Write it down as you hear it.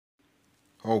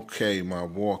Okay, my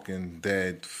Walking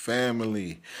Dead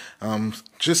family.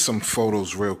 Just some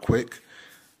photos real quick.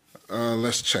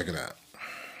 Let's check it out.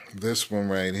 This one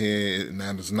right here,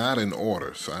 now it's not in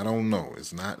order, so I don't know.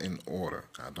 It's not in order.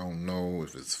 I don't know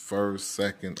if it's first,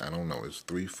 second. I don't know. It's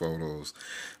three photos.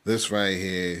 This right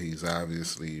here, he's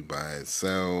obviously by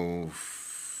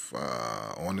himself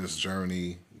on his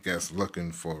journey, guess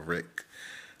looking for Rick.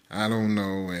 I don't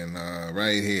know. And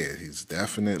right here, he's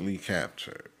definitely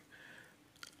captured.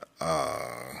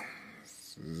 Uh,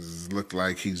 Look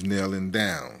like he's kneeling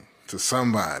down to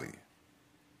somebody.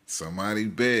 Somebody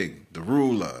big, the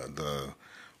ruler, the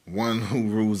one who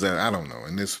rules that. I don't know.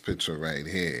 In this picture right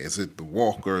here, is it the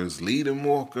walkers leading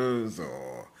walkers,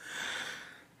 or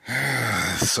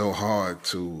it's so hard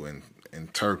to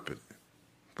interpret?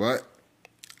 But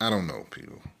I don't know,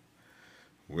 people.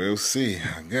 We'll see,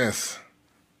 I guess.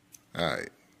 All right,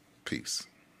 peace.